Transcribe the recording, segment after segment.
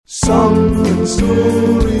Song and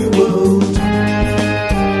Story World.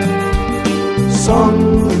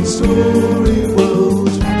 Song and Story World.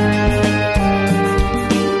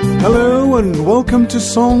 Hello and welcome to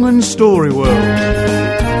Song and Story World.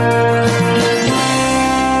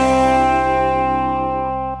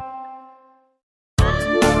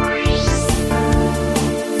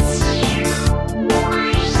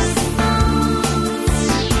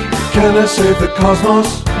 Can I save the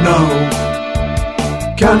cosmos? No.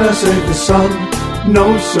 Can I save the sun?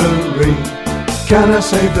 No sirree. Can I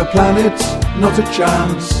save the planets? Not a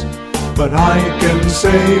chance. But I can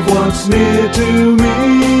save what's near to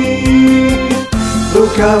me.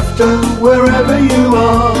 Look after wherever you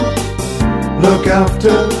are. Look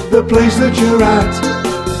after the place that you're at.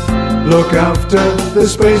 Look after the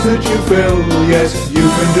space that you fill. Yes, you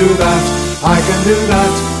can do that. I can do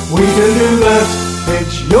that. We can do that.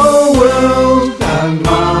 It's your world and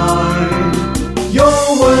mine.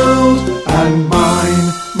 Your world and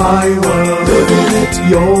mine. My world. Live in it.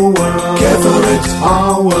 Your world. Care for it.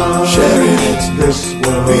 Our world. Sharing it. This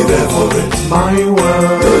world. Be there for it. My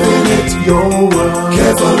world. Live in it. Your world.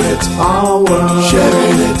 Care for it. Our world.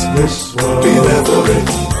 Sharing it. This world. Be there for it.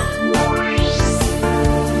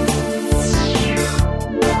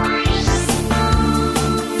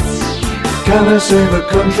 Can I save a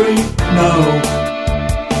country? No.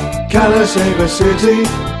 Can I save a city?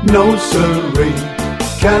 No sirree.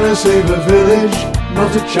 Can I save a village?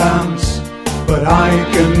 Not a chance. But I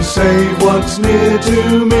can save what's near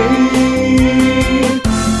to me.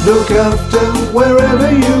 Look after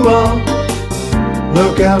wherever you are.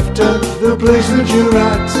 Look after the place that you're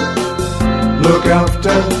at. Look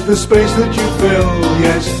after the space that you fill.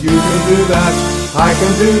 Yes, you can do that. I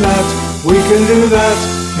can do that. We can do that.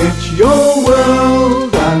 It's your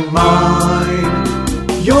world and mine.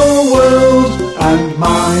 Your world and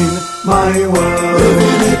mine. My world. Live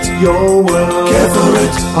in it. Your world. Care for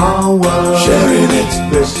it. Our world. Sharing it.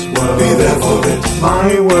 This world. Be there for it.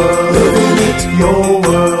 My world. Live in it. Your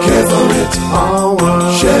world. Care for it. Our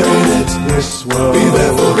world. Sharing it. This world. Be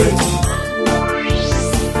there for it.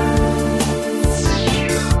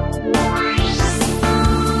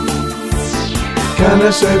 Can I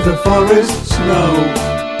save the forests? No.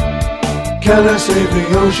 Can I save the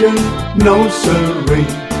ocean? No sirree.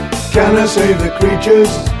 Can I save the creatures?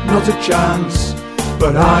 Not a chance.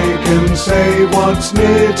 But I can save what's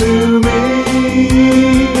near to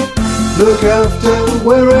me. Look after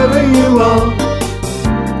wherever you are.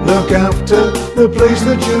 Look after the place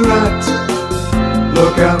that you're at.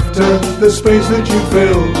 Look after the space that you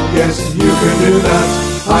fill. Yes, you can do that.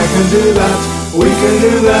 I can do that. We can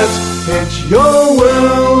do that. It's your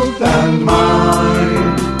world and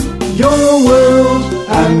mine. Your world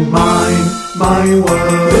and mine. My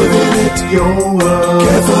world. Live in it. Your world.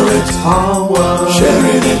 Care for it. Our world.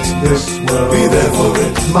 Sharing it. This world. Be there for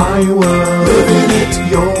it. My world. Live in it.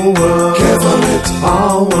 Your world. Care for it.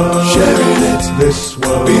 Our world. Sharing it. This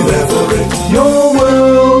world. Be there for it. Your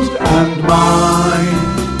world and mine.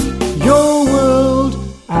 Your world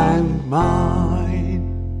and mine.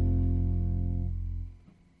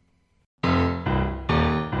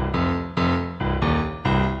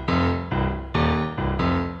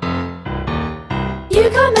 You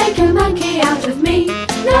can't make a monkey out of me,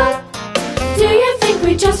 no. Do you think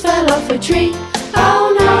we just fell off a tree?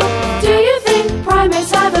 Oh no. Do you think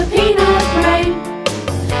primates have a peanut brain?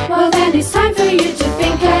 Well then it's time for you to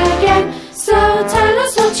think again. So tell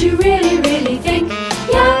us what you really, really think.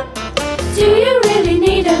 Yeah. Do you really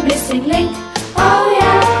need a missing link? Oh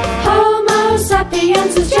yeah. Homo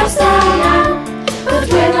sapiens is just a noun, but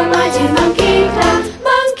we're the mighty monkey clan.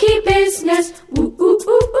 Monkey business. Ooh ooh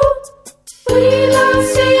ooh ooh. We love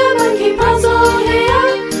see a monkey puzzle here.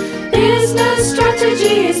 Business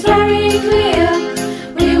strategy is very clear.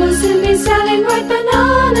 We will soon be selling ripe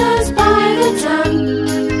bananas by the ton.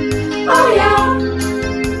 Oh yeah.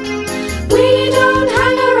 We don't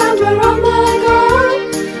hang around, we're on the go.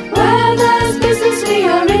 Where there's business we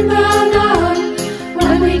are in the know.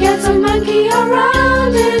 When we get a monkey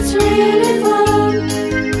around it's really fun.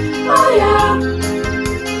 Oh yeah.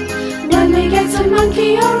 When we get a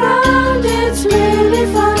monkey around it's really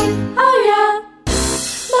fun. Oh yeah.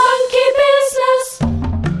 Monkey business.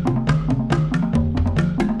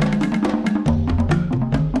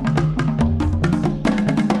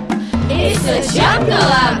 It's a jungle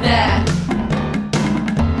out there.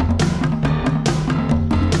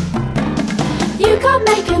 You can't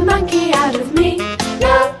make a monkey out of me,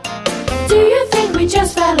 no. Do you think we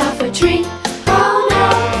just fell off a tree? Oh no.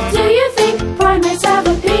 Do you think primates have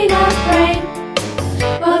a peanut brain?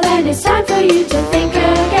 Well then it's time for you to think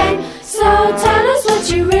again. So tell us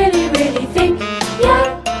what you really, really think.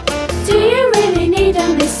 Yeah.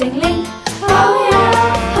 missing link. Oh yeah,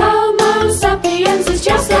 Homo sapiens is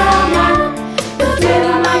just a man, but with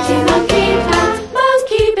a mighty monkey clan.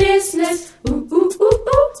 Monkey business, ooh ooh ooh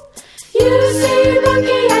ooh. You see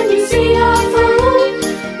monkey and you see a fool.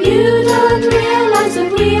 You don't realize that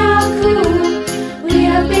we are cool. We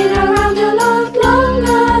have been around a lot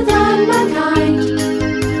longer than mankind.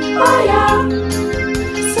 Oh yeah.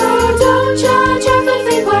 So don't judge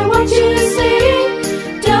everything by what you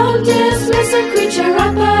see. Don't dismiss a creature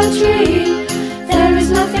up a tree. There is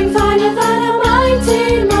nothing finer than a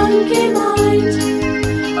mighty monkey mind.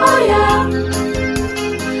 Oh yeah.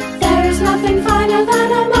 There is nothing finer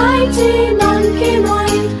than a mighty monkey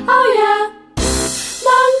mind. Oh yeah.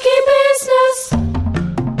 Monkey business.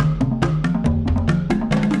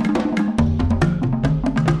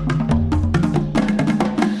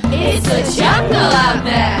 It's a jungle out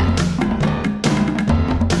there.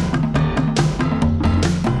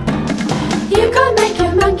 You can't make a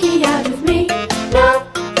monkey out of me. No.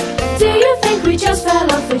 Do you think we just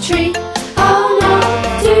fell off a tree? Oh no.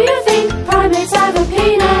 Do you think primates have a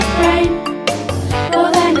peanut brain?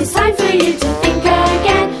 Well then it's time for you to think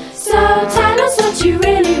again. So tell us what you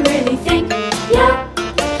really, really think. Yeah.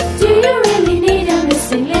 Do you really need a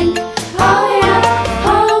missing link? Oh yeah.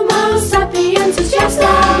 Homo sapiens is just a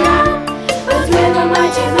man, but with a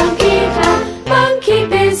mighty monkey clan. Monkey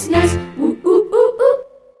business. Ooh ooh ooh ooh.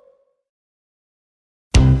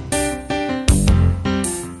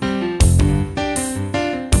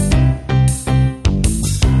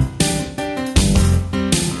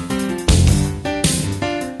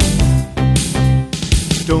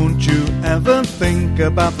 Don't you ever think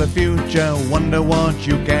about the future, wonder what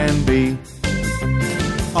you can be?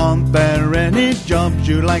 Aren't there any jobs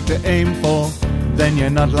you like to aim for? Then you're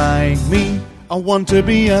not like me. I want to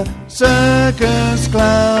be a circus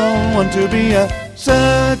clown, want to be a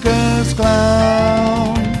circus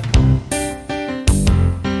clown.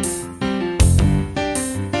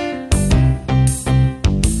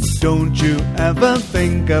 Don't you ever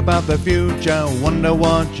think about the future, wonder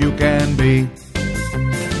what you can be?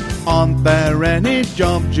 Aren't there any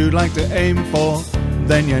jobs you'd like to aim for?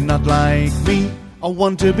 Then you're not like me. I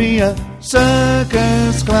want to be a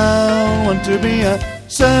circus clown, want to be a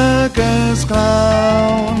circus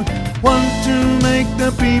clown. Want to make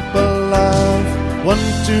the people laugh, want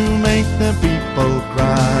to make the people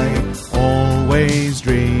cry. Always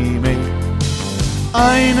dreaming.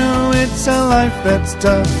 I know it's a life that's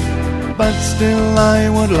tough, but still I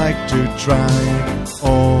would like to try.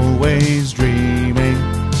 Always dreaming.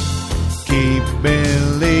 Keep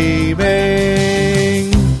believing.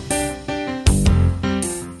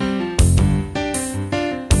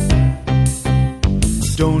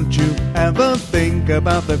 Don't you ever think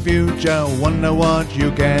about the future, wonder what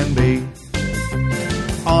you can be?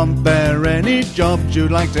 Aren't there any jobs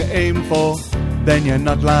you'd like to aim for? Then you're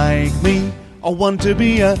not like me. I want to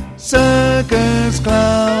be a circus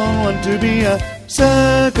clown, want to be a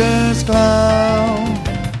circus clown.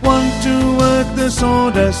 Want to work the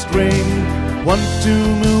sawdust ring, want to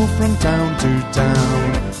move from town to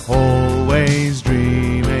town. Always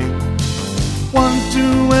dreaming. Want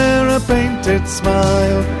to wear a painted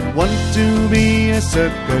smile, want to be a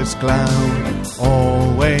circus clown.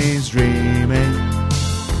 Always dreaming.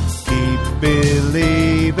 Keep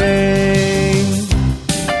believing.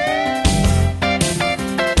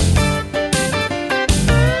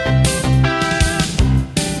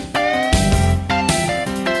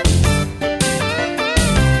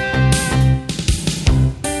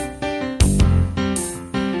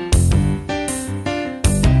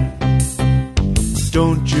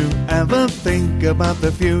 Don't you ever think about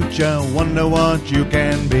the future, wonder what you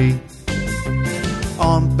can be?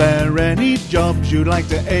 Aren't there any jobs you'd like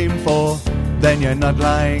to aim for? Then you're not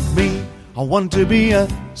like me. I want to be a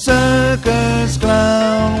circus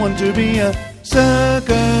clown, want to be a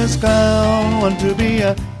circus clown, want to be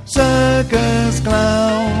a circus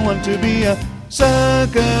clown, want to be a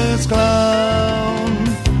circus clown.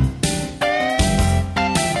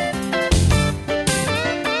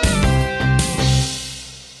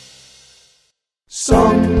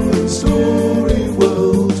 Song and story.